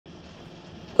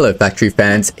Hello Factory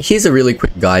fans, here's a really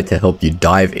quick guide to help you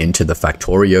dive into the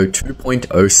Factorio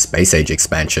 2.0 Space Age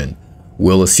expansion.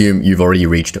 We'll assume you've already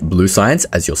reached blue science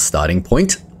as your starting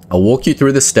point. I'll walk you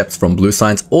through the steps from blue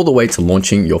science all the way to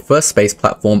launching your first space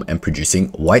platform and producing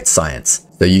white science,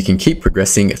 so you can keep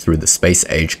progressing through the Space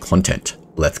Age content.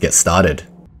 Let's get started.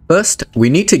 First,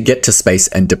 we need to get to space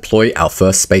and deploy our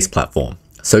first space platform.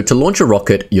 So to launch a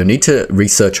rocket, you'll need to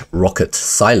research rocket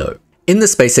silo. In the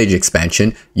Space Age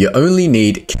expansion, you only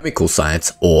need chemical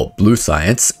science or blue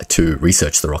science to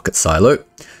research the rocket silo.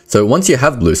 So once you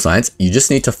have blue science, you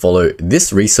just need to follow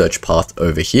this research path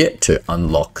over here to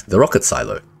unlock the rocket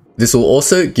silo. This will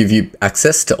also give you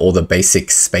access to all the basic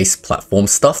space platform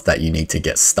stuff that you need to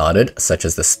get started, such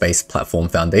as the Space Platform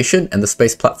Foundation and the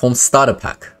Space Platform Starter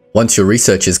Pack. Once your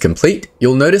research is complete,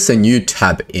 you'll notice a new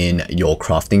tab in your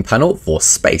crafting panel for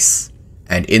space.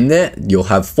 And in there, you'll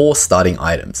have 4 starting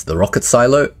items: the rocket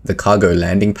silo, the cargo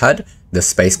landing pad, the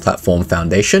Space Platform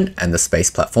Foundation, and the Space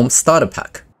Platform Starter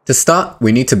Pack. To start,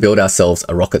 we need to build ourselves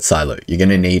a rocket silo. You're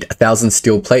going to need 1,000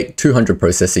 steel plate, 200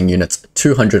 processing units,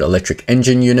 200 electric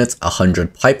engine units,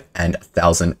 100 pipe, and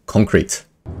 1,000 concrete.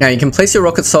 Now you can place your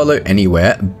rocket silo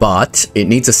anywhere, but it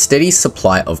needs a steady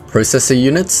supply of processor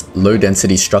units, low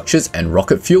density structures, and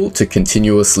rocket fuel to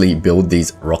continuously build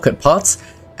these rocket parts.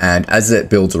 And as it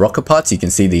builds rocket parts, you can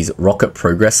see these rocket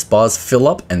progress bars fill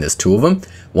up, and there's 2 of them.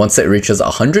 Once it reaches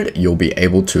 100, you'll be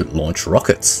able to launch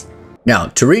rockets. Now,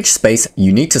 to reach space,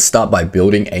 you need to start by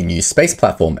building a new space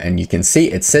platform, and you can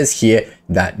see it says here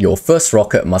that your first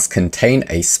rocket must contain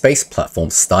a space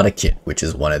platform starter kit, which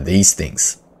is one of these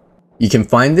things. You can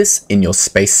find this in your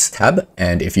space tab,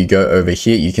 and if you go over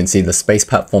here, you can see the Space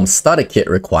Platform Starter Kit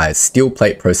requires steel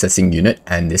plate processing unit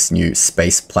and this new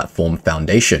Space Platform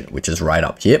Foundation, which is right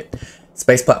up here.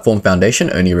 Space Platform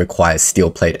Foundation only requires steel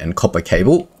plate and copper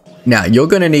cable. Now, you're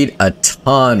going to need a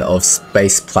ton of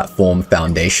Space Platform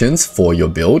Foundations for your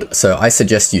build, so I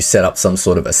suggest you set up some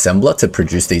sort of assembler to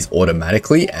produce these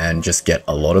automatically and just get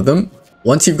a lot of them.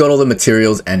 Once you've got all the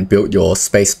materials and built your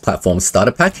Space Platform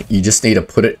Starter Pack, you just need to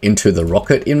put it into the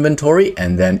rocket inventory,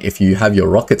 and then if you have your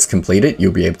rockets completed,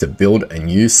 you'll be able to build a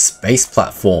new space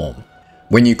platform.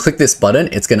 When you click this button,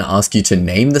 it's going to ask you to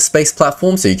name the space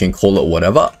platform, so you can call it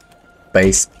whatever.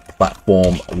 Space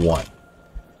Platform 1.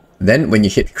 Then when you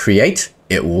hit create,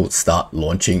 it will start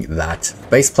launching that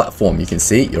space platform. You can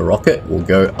see your rocket will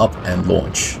go up and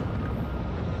launch.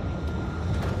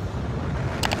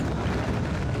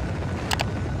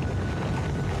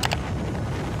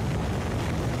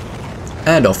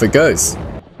 And off it goes.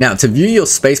 Now, to view your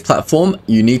space platform,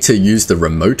 you need to use the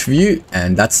remote view,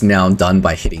 and that's now done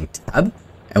by hitting tab.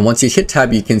 And once you hit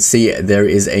tab, you can see there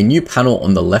is a new panel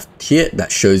on the left here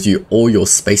that shows you all your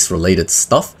space related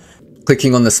stuff.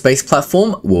 Clicking on the space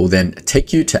platform will then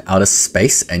take you to outer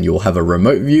space, and you'll have a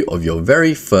remote view of your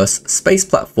very first space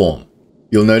platform.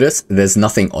 You'll notice there's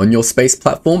nothing on your space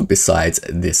platform besides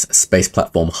this Space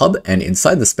Platform Hub, and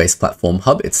inside the Space Platform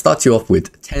Hub, it starts you off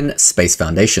with 10 space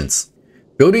foundations.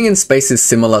 Building in space is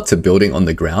similar to building on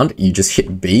the ground. You just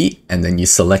hit B and then you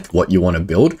select what you want to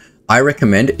build. I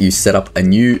recommend you set up a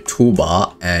new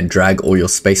toolbar and drag all your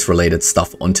space related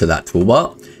stuff onto that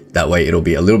toolbar. That way it'll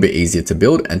be a little bit easier to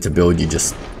build, and to build you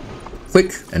just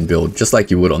click and build just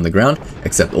like you would on the ground,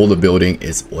 except all the building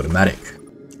is automatic.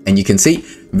 And you can see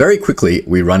very quickly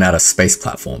we run out of space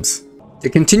platforms. To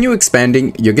continue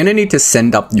expanding, you're going to need to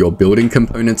send up your building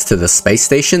components to the space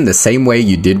station the same way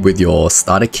you did with your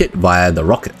starter kit via the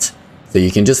rocket. So you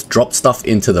can just drop stuff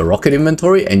into the rocket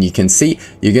inventory, and you can see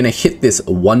you're going to hit this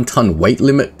 1-ton weight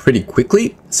limit pretty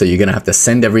quickly. So you're going to have to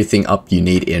send everything up you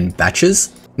need in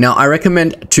batches. Now, I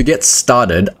recommend to get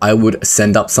started, I would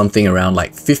send up something around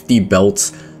like 50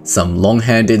 belts, some long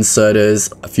hand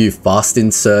inserters, a few fast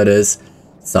inserters,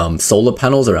 some solar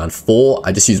panels, around 4.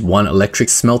 I just use 1 electric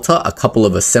smelter, a couple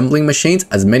of assembling machines,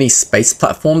 as many space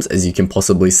platforms as you can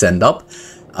possibly send up.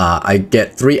 I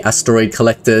get 3 asteroid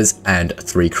collectors and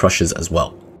 3 crushers as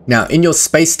well. Now, in your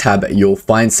space tab, you'll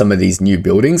find some of these new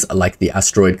buildings like the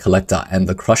asteroid collector and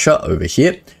the crusher over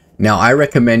here. Now, I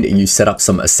recommend you set up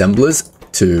some assemblers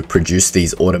to produce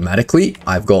these automatically.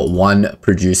 I've got 1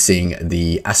 producing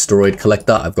the asteroid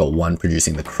collector, I've got 1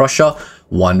 producing the crusher,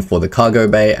 1 for the cargo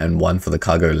bay, and 1 for the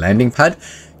cargo landing pad.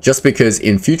 Just because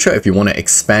in future, if you want to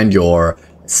expand your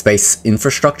space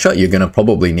infrastructure, you're going to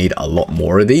probably need a lot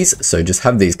more of these. So just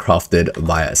have these crafted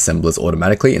via assemblers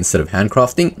automatically instead of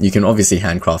handcrafting. You can obviously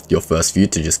handcraft your first few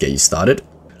to just get you started.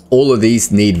 All of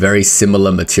these need very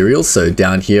similar materials. So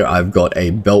down here, I've got a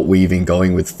belt weaving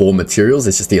going with 4 materials.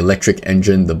 It's just the electric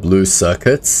engine, the blue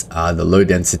circuits, the low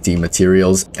density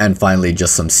materials, and finally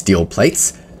just some steel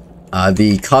plates.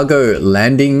 The cargo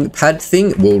landing pad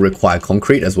thing will require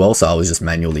concrete as well, so I was just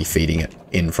manually feeding it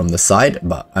in from the side,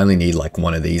 but I only need like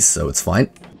one of these, so it's fine.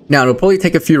 Now, it'll probably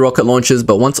take a few rocket launches,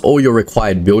 but once all your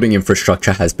required building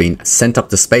infrastructure has been sent up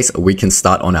to space, we can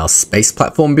start on our space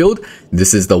platform build.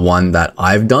 This is the one that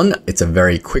I've done. It's a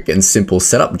very quick and simple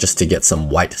setup just to get some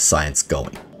white science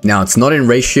going. Now, it's not in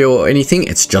ratio or anything,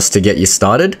 it's just to get you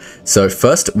started. So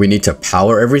first, we need to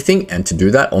power everything, and to do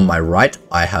that, on my right,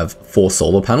 I have 4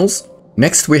 solar panels.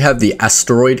 Next, we have the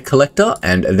asteroid collector,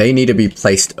 and they need to be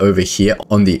placed over here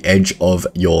on the edge of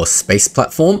your space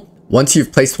platform. Once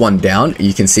you've placed one down,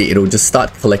 you can see it'll just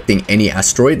start collecting any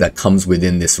asteroid that comes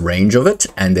within this range of it.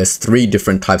 And there's 3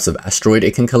 different types of asteroid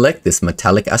it can collect: this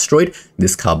metallic asteroid,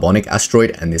 this carbonic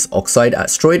asteroid, and this oxide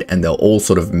asteroid, and they'll all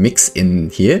sort of mix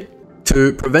in here.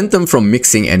 To prevent them from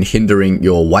mixing and hindering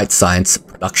your white science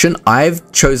production, I've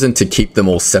chosen to keep them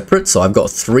all separate. So I've got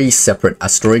 3 separate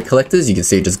asteroid collectors. You can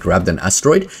see it just grabbed an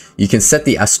asteroid. You can set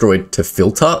the asteroid to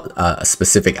filter a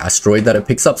specific asteroid that it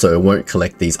picks up, so it won't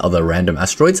collect these other random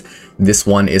asteroids. This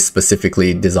one is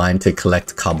specifically designed to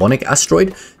collect carbonic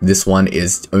asteroid. This one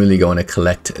is only going to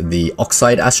collect the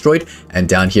oxide asteroid. And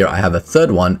down here, I have a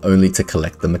 3rd one only to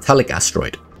collect the metallic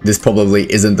asteroid. This probably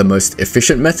isn't the most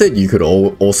efficient method. You could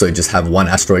also just have one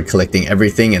asteroid collecting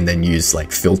everything and then use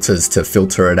like filters to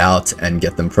filter it out and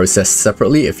get them processed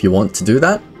separately if you want to do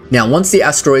that. Now, once the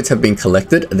asteroids have been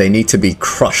collected, they need to be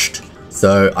crushed.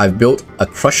 So I've built a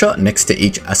crusher next to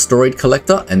each asteroid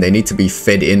collector, and they need to be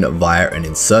fed in via an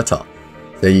inserter.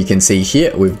 So you can see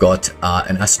here, we've got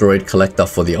an asteroid collector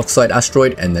for the oxide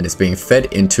asteroid, and then it's being fed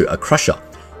into a crusher.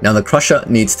 Now, the crusher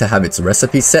needs to have its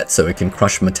recipe set so it can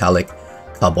crush metallic,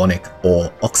 carbonic,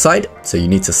 or oxide. So you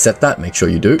need to set that, make sure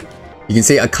you do. You can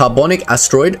see a carbonic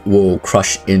asteroid will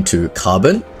crush into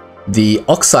carbon. The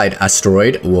oxide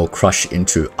asteroid will crush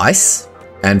into ice.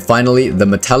 And finally, the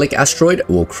metallic asteroid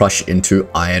will crush into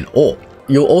iron ore.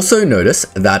 You'll also notice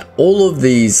that all of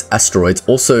these asteroids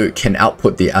also can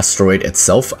output the asteroid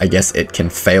itself. I guess it can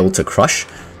fail to crush,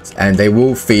 and they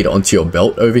will feed onto your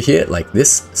belt over here like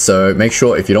this. So make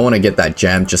sure, if you don't want to get that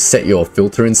jammed, just set your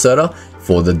filter inserter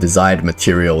for the desired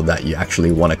material that you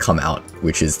actually want to come out,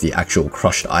 which is the actual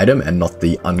crushed item and not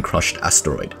the uncrushed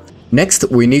asteroid. Next,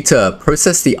 we need to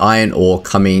process the iron ore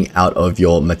coming out of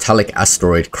your metallic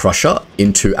asteroid crusher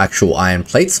into actual iron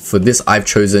plates. For this, I've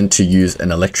chosen to use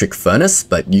an electric furnace,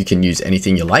 but you can use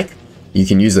anything you like. You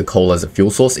can use the coal as a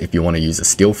fuel source if you want to use a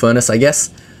steel furnace, I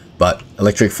guess. But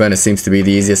electric furnace seems to be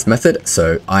the easiest method.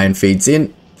 So iron feeds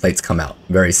in, plates come out.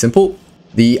 Very simple.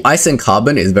 The ice and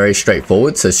carbon is very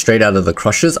straightforward. So straight out of the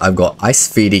crushers, I've got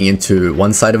ice feeding into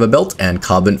one side of a belt and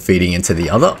carbon feeding into the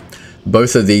other.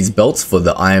 Both of these belts for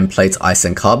the iron plates, ice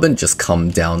and carbon just come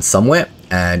down somewhere,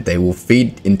 and they will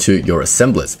feed into your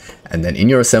assemblers. And then in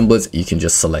your assemblers, you can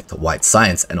just select white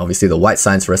science. And obviously the white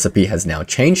science recipe has now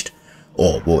changed.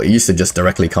 Or, well, it used to just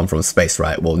directly come from space,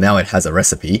 right? Well, now it has a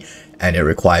recipe, and it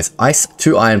requires ice,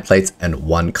 2 iron plates, and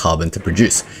 1 carbon to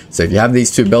produce. So if you have these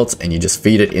 2 belts and you just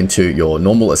feed it into your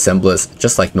normal assemblers,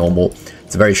 just like normal,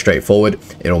 it's very straightforward.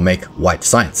 It'll make white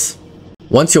science.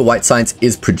 Once your white science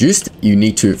is produced, you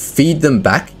need to feed them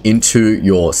back into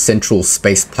your central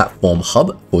space platform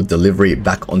hub for delivery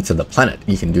back onto the planet.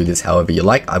 You can do this however you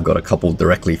like. I've got a couple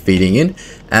directly feeding in,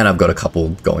 and I've got a couple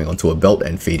going onto a belt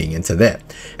and feeding into there.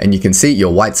 And you can see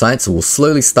your white science will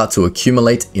slowly start to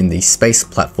accumulate in the space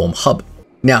platform hub.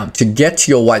 Now, to get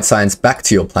your white science back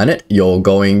to your planet, you're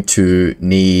going to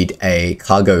need a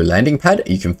cargo landing pad.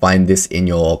 You can find this in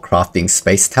your crafting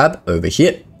space tab over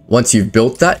here. Once you've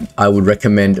built that, I would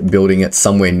recommend building it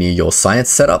somewhere near your science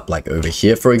setup, like over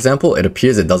here, for example. It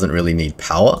appears it doesn't really need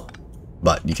power,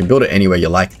 but you can build it anywhere you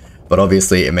like. But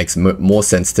obviously, it makes more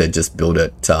sense to just build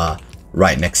it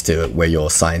right next to where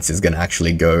your science is going to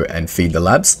actually go and feed the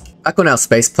labs. Back on our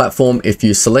space platform, if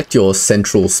you select your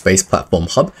central space platform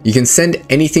hub, you can send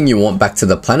anything you want back to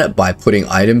the planet by putting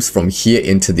items from here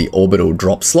into the orbital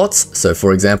drop slots. So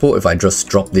for example, if I just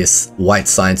drop this white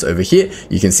science over here,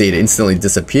 you can see it instantly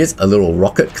disappears. A little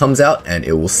rocket comes out and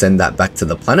it will send that back to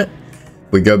the planet.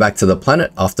 If we go back to the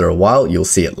planet, after a while, you'll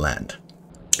see it land.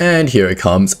 And here it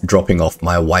comes, dropping off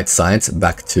my white science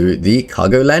back to the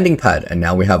cargo landing pad. And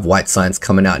now we have white science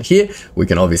coming out here. We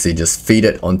can obviously just feed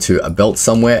it onto a belt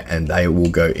somewhere, and they will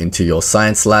go into your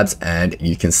science labs, and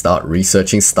you can start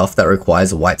researching stuff that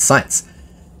requires white science.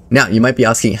 Now, you might be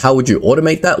asking, how would you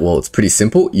automate that? Well, it's pretty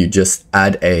simple. You just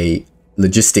add a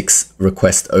logistics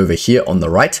request over here on the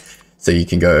right. So you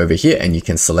can go over here and you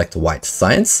can select white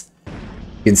science.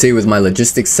 You can see with my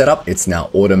logistics setup, it's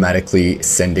now automatically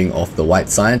sending off the white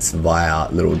science via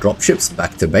little dropships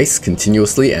back to base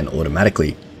continuously and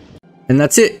automatically. And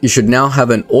that's it. You should now have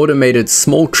an automated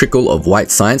small trickle of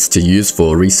white science to use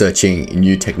for researching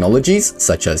new technologies,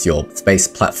 such as your space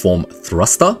platform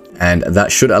thruster, and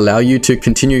that should allow you to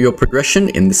continue your progression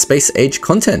in the space age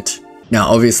content. Now,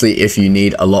 obviously, if you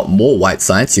need a lot more white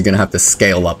science, you're going to have to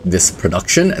scale up this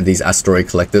production. These asteroid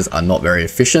collectors are not very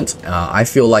efficient. I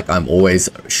feel like I'm always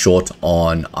short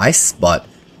on ice, but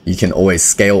you can always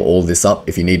scale all this up.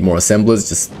 If you need more assemblers,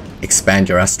 just expand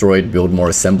your asteroid, build more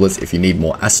assemblers. If you need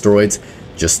more asteroids,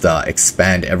 just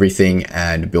expand everything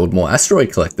and build more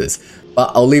asteroid collectors.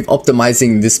 But I'll leave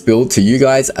optimizing this build to you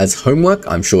guys as homework.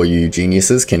 I'm sure you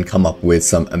geniuses can come up with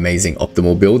some amazing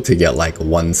optimal build to get like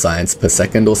 1 science per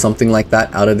second or something like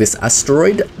that out of this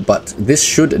asteroid. But this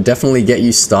should definitely get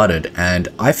you started. And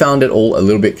I found it all a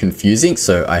little bit confusing,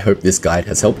 so I hope this guide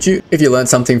has helped you. If you learned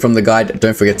something from the guide,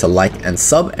 don't forget to like and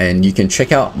sub, and you can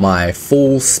check out my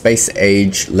full space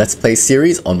age Let's Play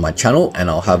series on my channel, and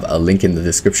I'll have a link in the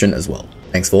description as well.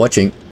 Thanks for watching.